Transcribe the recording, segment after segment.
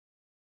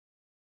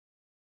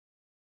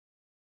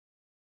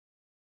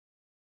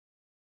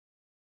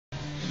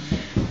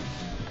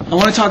I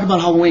want to talk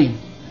about Halloween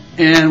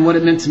and what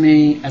it meant to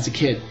me as a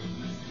kid.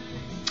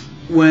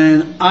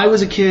 When I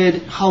was a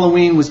kid,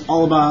 Halloween was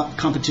all about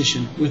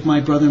competition with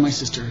my brother and my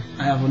sister.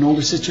 I have an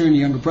older sister and a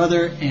younger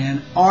brother,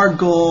 and our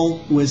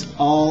goal was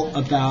all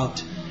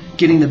about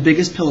getting the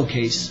biggest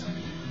pillowcase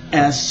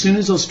as soon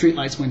as those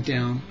streetlights went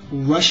down,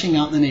 rushing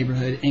out in the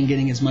neighborhood and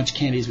getting as much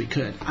candy as we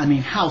could. I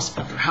mean, house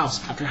after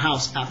house after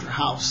house after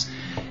house.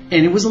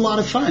 And it was a lot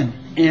of fun.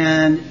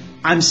 And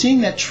I'm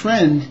seeing that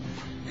trend,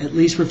 at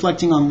least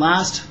reflecting on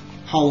last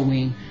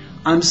Halloween,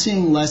 I'm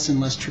seeing less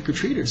and less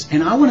trick-or-treaters.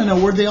 And I want to know,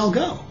 where'd they all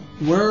go?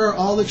 Where are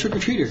all the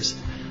trick-or-treaters?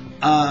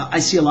 I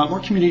see a lot more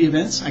community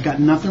events. I got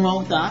nothing wrong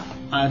with that.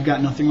 I've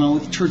got nothing wrong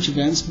with church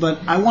events.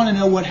 But I want to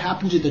know what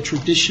happened to the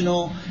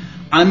traditional,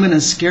 I'm going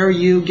to scare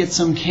you, get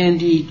some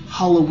candy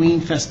Halloween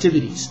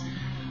festivities.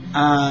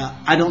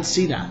 I don't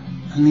see that.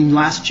 I mean,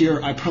 last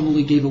year I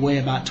probably gave away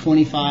about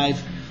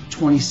 25,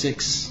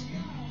 26,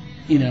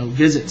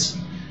 visits,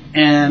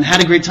 and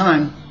had a great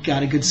time.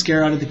 Got a good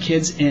scare out of the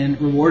kids and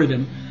rewarded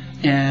them.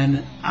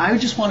 And I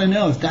just want to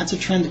know if that's a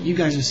trend that you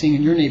guys are seeing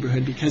in your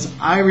neighborhood, because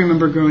I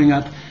remember growing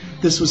up,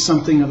 this was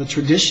something of a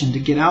tradition to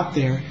get out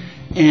there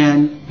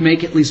and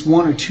make at least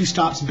 1 or 2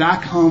 stops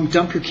back home,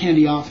 dump your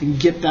candy off, and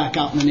get back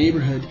out in the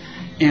neighborhood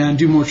and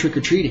do more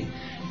trick-or-treating.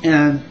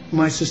 And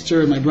my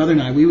sister and my brother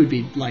and I, we would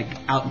be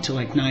out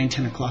until 9,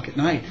 10 o'clock at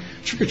night.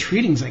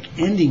 Trick-or-treating's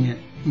ending at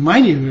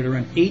my neighborhood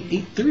around 8,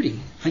 8:30.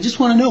 I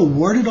just want to know,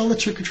 where did all the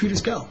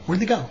trick-or-treaters go?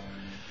 Where'd they go?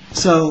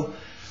 So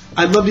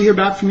I'd love to hear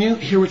back from you,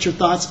 hear what your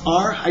thoughts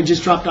are. I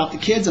just dropped off the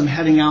kids. I'm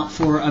heading out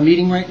for a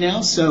meeting right now.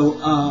 So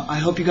I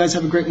hope you guys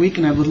have a great week,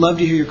 and I would love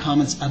to hear your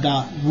comments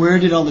about where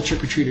did all the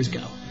trick-or-treaters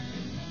go.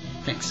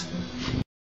 Thanks.